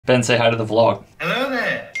Ben, say hi to the vlog. Hello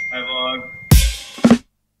there. Hi, vlog.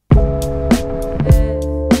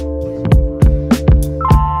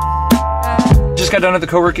 Just got done at the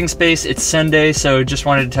co-working space. It's Sunday, so just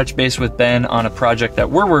wanted to touch base with Ben on a project that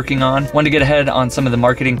we're working on. Wanted to get ahead on some of the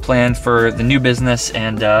marketing plan for the new business,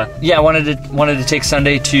 and yeah, wanted to take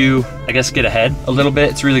Sunday to, I guess, get ahead a little bit.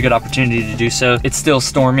 It's a really good opportunity to do so. It's still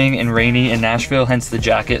storming and rainy in Nashville, hence the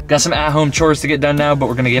jacket. Got some at-home chores to get done now, but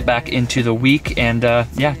we're gonna get back into the week and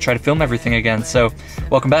yeah, try to film everything again. So,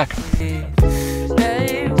 welcome back.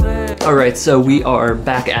 All right, so we are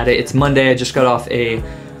back at it. It's Monday. I just got off a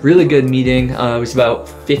really good meeting. It was about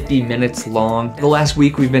 50 minutes long. The last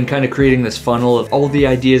week we've been kind of creating this funnel of all the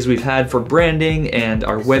ideas we've had for branding and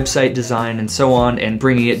our website design and so on, and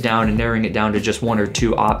bringing it down and narrowing it down to just one or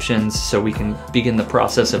two options so we can begin the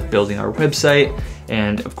process of building our website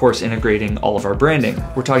and of course integrating all of our branding.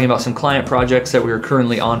 We're talking about some client projects that we are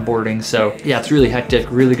currently onboarding, so yeah, it's really hectic,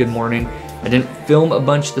 really good morning. I didn't film a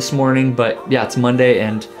bunch this morning, but yeah, it's Monday,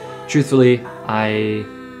 and truthfully, I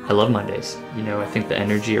love Mondays. You know, I think the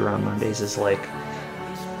energy around Mondays is like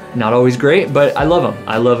not always great, but I love them.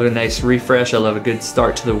 I love a nice refresh. I love a good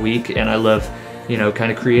start to the week, and I love, you know,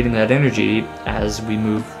 kind of creating that energy as we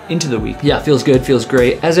move into the week. Yeah, feels good, feels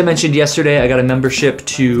great. As I mentioned yesterday, I got a membership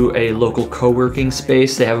to a local co-working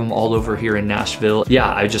space. They have them all over here in Nashville.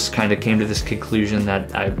 Yeah, I just kind of came to this conclusion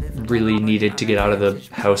that I really needed to get out of the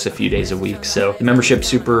house a few days a week. So the membership's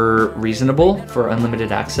super reasonable for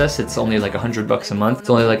unlimited access. It's only like $100 a month. It's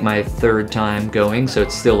only like my third time going, so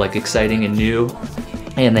it's still like exciting and new.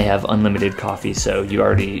 And they have unlimited coffee, so you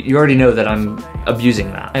already know that I'm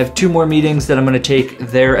abusing that. I have 2 more meetings that I'm gonna take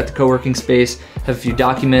there at the co-working space. Have a few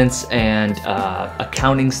documents and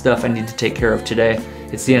accounting stuff I need to take care of today.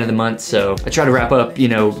 It's the end of the month, so I try to wrap up, you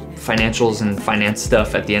know, financials and finance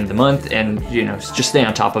stuff at the end of the month, and you know, just stay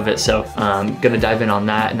on top of it. So I'm gonna dive in on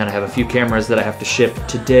that, and then I have a few cameras that I have to ship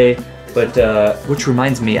today. But which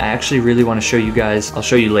reminds me, I actually really want to show you guys, I'll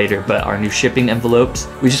show you later, but our new shipping envelopes.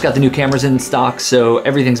 We just got the new cameras in stock, so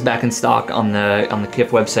everything's back in stock on the KIF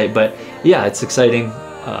website. But yeah, it's exciting.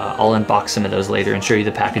 I'll unbox some of those later and show you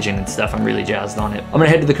the packaging and stuff. I'm really jazzed on it. I'm gonna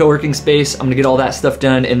head to the co-working space. I'm gonna get all that stuff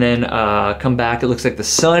done and then come back. It looks like the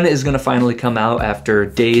sun is gonna finally come out after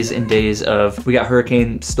days and days of, we got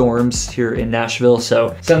hurricane storms here in Nashville,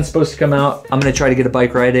 so sun's supposed to come out. I'm gonna try to get a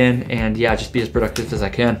bike ride in and yeah, just be as productive as I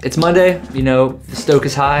can. It's Monday, you know, the stoke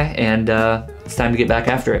is high, and it's time to get back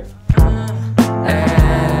after it.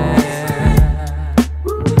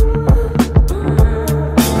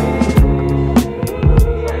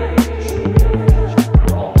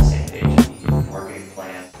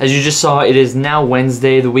 As you just saw, it is now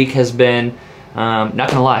Wednesday. The week has been, not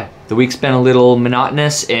gonna lie, the week's been a little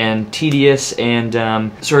monotonous and tedious, and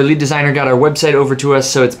so our lead designer got our website over to us,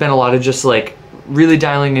 so it's been a lot of just like really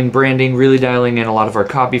dialing in branding, really dialing in a lot of our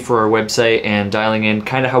copy for our website, and dialing in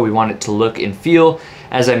kind of how we want it to look and feel.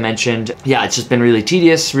 As I mentioned, yeah, it's just been really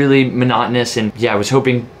tedious, really monotonous, and yeah, I was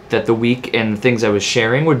hoping that the week and things I was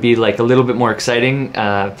sharing would be like a little bit more exciting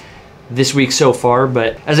this week so far.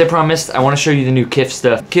 But as I promised, I want to show you the new KIF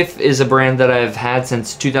stuff. KIF is a brand that I've had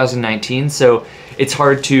since 2019, so it's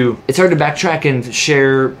hard to backtrack and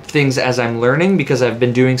share things as I'm learning, because I've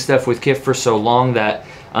been doing stuff with KIF for so long that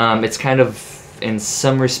it's kind of, in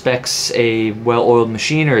some respects, a well-oiled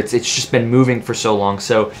machine, or it's just been moving for so long.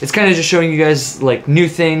 So it's kind of just showing you guys like new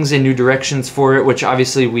things and new directions for it, which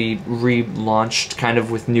obviously we relaunched kind of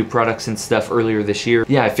with new products and stuff earlier this year.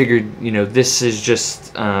 Yeah, I figured, you know, this is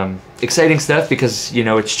just exciting stuff because, you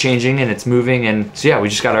know, it's changing and it's moving. And so yeah, we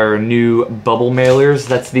just got our new bubble mailers.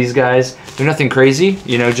 That's these guys. They're nothing crazy,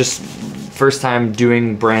 you know, just first time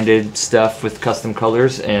doing branded stuff with custom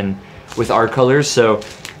colors and with our colors. So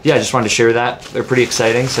yeah, I just wanted to share that. They're pretty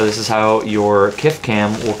exciting. So this is how your KIF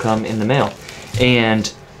cam will come in the mail.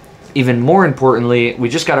 And even more importantly, we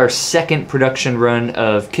just got our second production run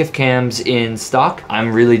of KIF cams in stock.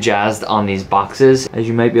 I'm really jazzed on these boxes. As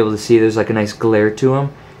you might be able to see, there's like a nice glare to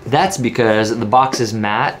them. That's because the box is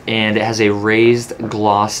matte and it has a raised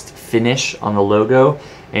glossed finish on the logo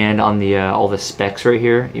and on the all the specs right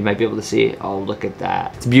here. You might be able to see, oh, look at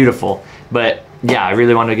that. It's beautiful. But yeah, I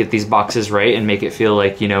really want to get these boxes right and make it feel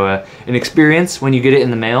like, you know, an experience when you get it in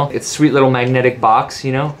the mail. It's a sweet little magnetic box,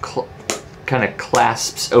 you know, kind of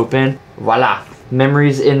clasps open. Voila.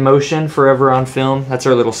 Memories in motion, forever on film. That's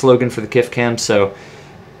our little slogan for the KIF cam. So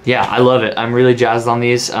yeah, I love it. I'm really jazzed on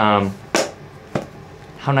these. How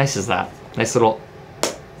nice is that? Nice little,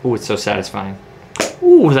 oh, it's so satisfying.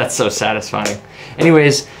 Ooh, that's so satisfying.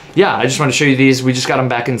 Anyways, yeah, I just want to show you these. We just got them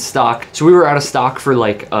back in stock. So we were out of stock for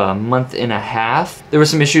like a month and a half. There were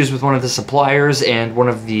some issues with one of the suppliers and one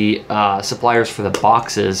of the suppliers for the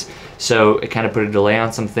boxes. So it kind of put a delay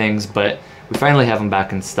on some things, but we finally have them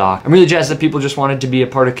back in stock. I'm really jazzed that people just wanted to be a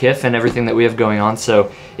part of KIF and everything that we have going on.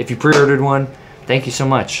 So if you pre-ordered one, thank you so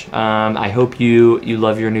much. I hope you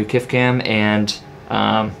love your new KIF cam, and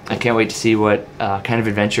I can't wait to see what kind of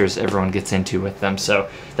adventures everyone gets into with them. So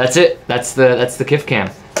that's it. That's the KIF cam.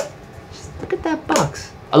 Just look at that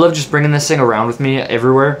box. I love just bringing this thing around with me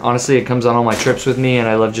everywhere. Honestly, it comes on all my trips with me, and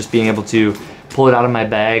I love just being able to pull it out of my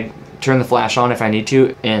bag, turn the flash on if I need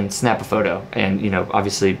to, and snap a photo. And, you know,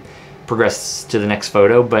 obviously progress to the next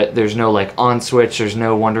photo, but there's no like on switch, there's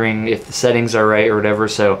no wondering if the settings are right or whatever.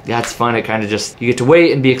 So yeah, it's fun. It kind of just, you get to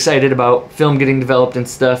wait and be excited about film getting developed and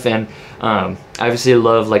stuff. And obviously I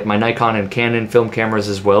love like my Nikon and Canon film cameras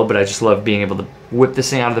as well, but I just love being able to whip this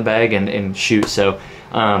thing out of the bag and shoot. So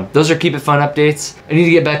those are Keep It Fun updates. I need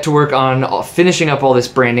to get back to work on finishing up all this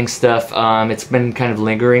branding stuff. It's been kind of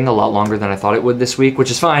lingering a lot longer than I thought it would this week,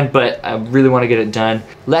 which is fine, but I really want to get it done.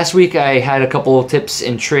 Last week I had a couple of tips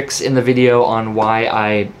and tricks in the video on why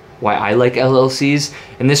I like LLCs,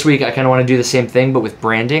 and this week I kind of want to do the same thing but with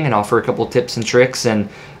branding and offer a couple of tips and tricks. And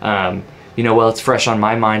you know, while it's fresh on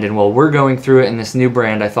my mind and while we're going through it in this new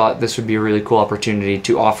brand, I thought this would be a really cool opportunity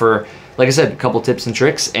to offer, like I said, a couple tips and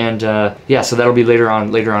tricks. And yeah, so that'll be later on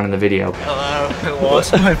in the video. Hello, I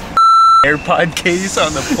lost my AirPod case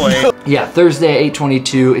on the plane. Yeah, Thursday,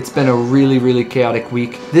 8/22. It's been a really chaotic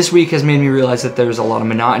week. This week has made me realize that there's a lot of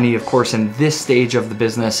monotony, of course, in this stage of the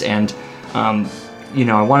business. And you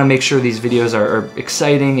know, I want to make sure these videos are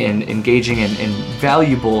exciting and engaging and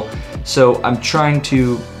valuable. So I'm trying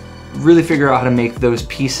to really figure out how to make those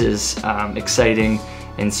pieces exciting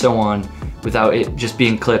and so on, without it just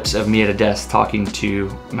being clips of me at a desk talking to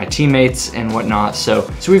my teammates and whatnot. So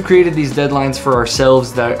we've created these deadlines for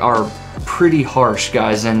ourselves that are pretty harsh,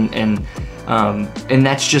 guys, and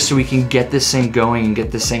that's just so we can get this thing going and get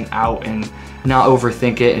this thing out and not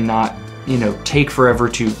overthink it and not, you know, take forever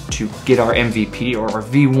to get our MVP or our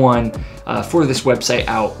V1 for this website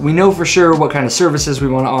out. We know for sure what kind of services we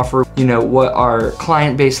want to offer, you know, what our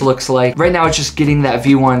client base looks like. Right now it's just getting that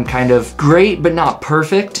V1 kind of great but not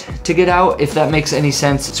perfect to get out, if that makes any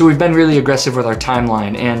sense. So we've been really aggressive with our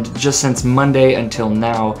timeline, and just since Monday until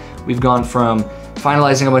now, we've gone from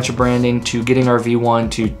finalizing a bunch of branding to getting our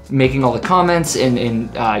V1 to making all the comments and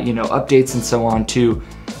you know, updates and so on, to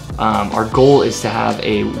our goal is to have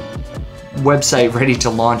a website ready to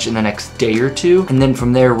launch in the next day or two, and then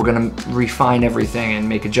from there we're gonna refine everything and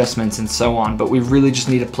make adjustments and so on. But we really just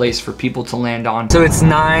need a place for people to land on. So it's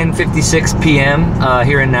 9:56 p.m.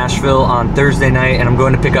 Here in Nashville on Thursday night, and I'm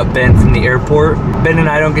going to pick up Ben from the airport. Ben and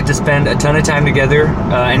I don't get to spend a ton of time together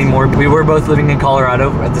anymore. We were both living in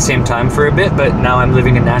Colorado at the same time for a bit, but now I'm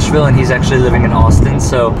living in Nashville and he's actually living in Austin.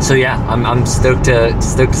 So yeah, I'm stoked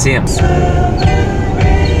to see him.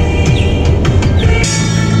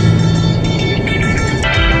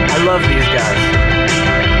 I love these guys.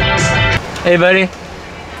 Hey, buddy.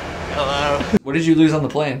 Hello. What did you lose on the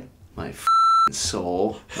plane? My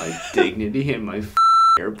soul, my dignity, and my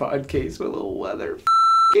AirPod case with a little leather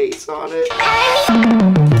case on it.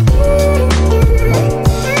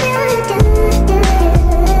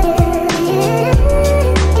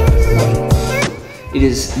 It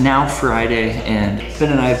is now Friday, and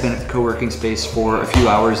Ben and I have been at the co-working space for a few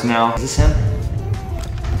hours now. Is this him?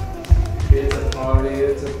 It's a party,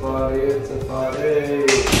 it's a party, it's a party.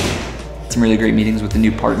 Some really great meetings with the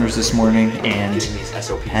new partners this morning, and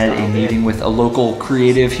had a meeting with a local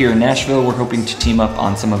creative here in Nashville. We're hoping to team up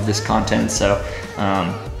on some of this content. So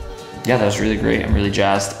yeah, that was really great. I'm really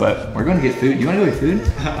jazzed, but we're going to get food. You want to go get food?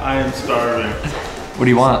 I am starving. What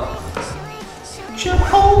do you want?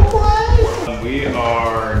 Chipotle. We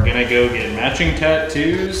are gonna go get matching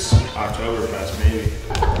tattoos. Oktoberfest, maybe.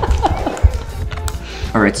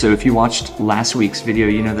 All right, so if you watched last week's video,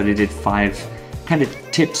 you know that I did 5 kind of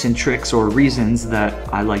tips and tricks or reasons that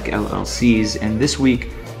I like LLCs. And this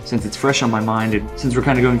week, since it's fresh on my mind, and since we're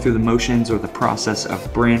kind of going through the motions or the process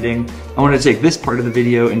of branding, I wanted to take this part of the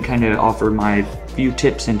video and kind of offer my few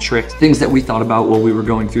tips and tricks, things that we thought about while we were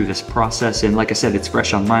going through this process. And like I said, it's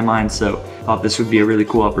fresh on my mind, so I thought this would be a really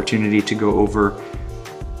cool opportunity to go over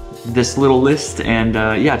this little list and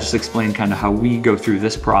yeah, just explain kind of how we go through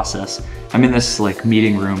this process. I'm in this like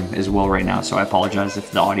meeting room as well right now, so I apologize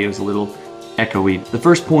if the audio is a little echoey. The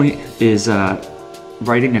first point is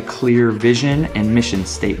writing a clear vision and mission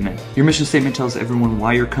statement. Your mission statement tells everyone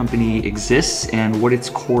why your company exists and what its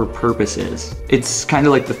core purpose is. It's kind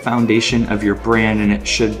of like the foundation of your brand, and it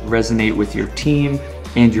should resonate with your team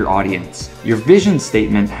and your audience. Your vision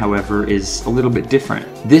statement, however, is a little bit different.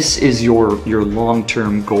 This is your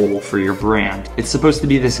long-term goal for your brand. It's supposed to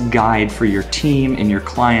be this guide for your team and your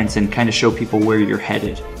clients and kind of show people where you're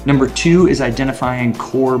headed. Number 2 is identifying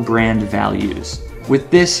core brand values.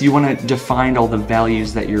 With this, you want to define all the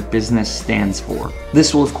values that your business stands for.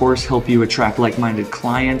 This will, of course, help you attract like-minded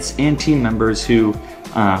clients and team members who,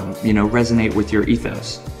 resonate with your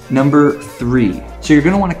ethos. Number 3, so you're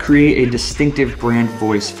going to want to create a distinctive brand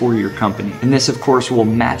voice for your company. And this, of course, will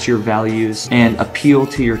match your values and appeal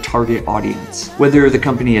to your target audience. Whether the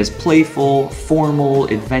company is playful, formal,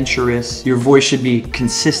 adventurous, your voice should be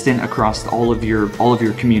consistent across all of your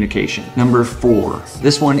communication. Number 4,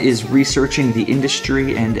 this one is researching the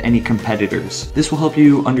industry and any competitors. This will help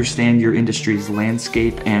you understand your industry's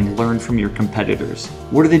landscape and learn from your competitors.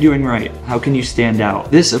 What are they doing right? How can you stand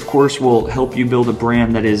out? This, of course, will help you build a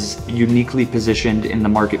brand that is uniquely positioned in the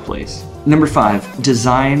marketplace. Number 5,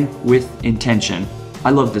 design with intention. I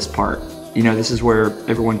love this part. This is where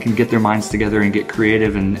everyone can get their minds together and get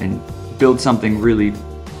creative and build something really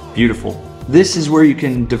beautiful. This is where you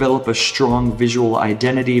can develop a strong visual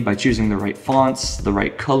identity by choosing the right fonts, the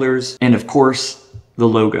right colors, and of course, the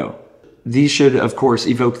logo. These should, of course,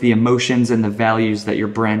 evoke the emotions and the values that your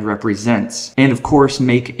brand represents, and of course,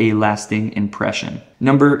 make a lasting impression.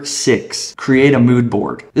 Number 6, create a mood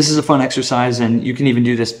board. This is a fun exercise, and you can even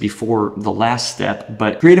do this before the last step,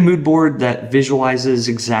 but create a mood board that visualizes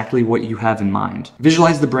exactly what you have in mind.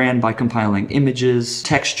 Visualize the brand by compiling images,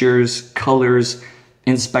 textures, colors,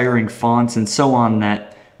 inspiring fonts, and so on that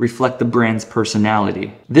reflect the brand's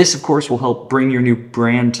personality. This, of course, will help bring your new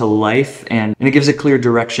brand to life and it gives a clear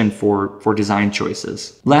direction for design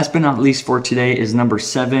choices. Last but not least for today is number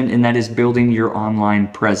 7, and that is building your online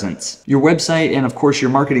presence. Your website and, of course, your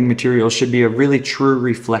marketing materials should be a really true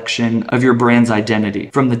reflection of your brand's identity.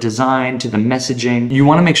 From the design to the messaging, you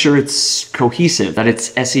want to make sure it's cohesive, that it's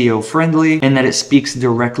SEO friendly, and that it speaks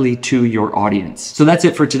directly to your audience. So that's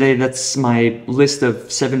it for today. That's my list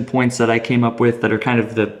of 7 points that I came up with that are kind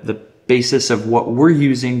of the basis of what we're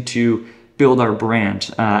using to build our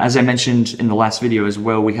brand. As I mentioned in the last video as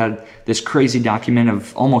well, we had this crazy document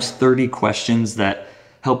of almost 30 questions that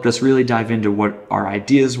helped us really dive into what our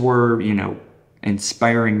ideas were,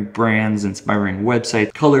 inspiring brands, inspiring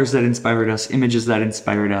websites, colors that inspired us, images that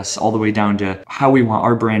inspired us, all the way down to how we want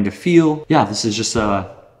our brand to feel. Yeah, this is just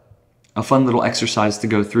a fun little exercise to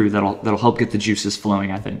go through that'll help get the juices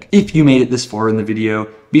flowing, I think. If you made it this far in the video,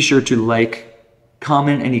 be sure to like,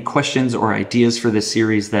 comment any questions or ideas for this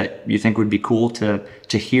series that you think would be cool to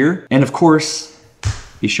hear. And of course,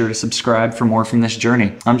 be sure to subscribe for more from this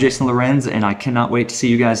journey. I'm Jason Lorenz, and I cannot wait to see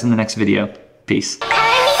you guys in the next video. Peace.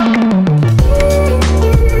 Fucking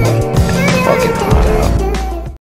hot out.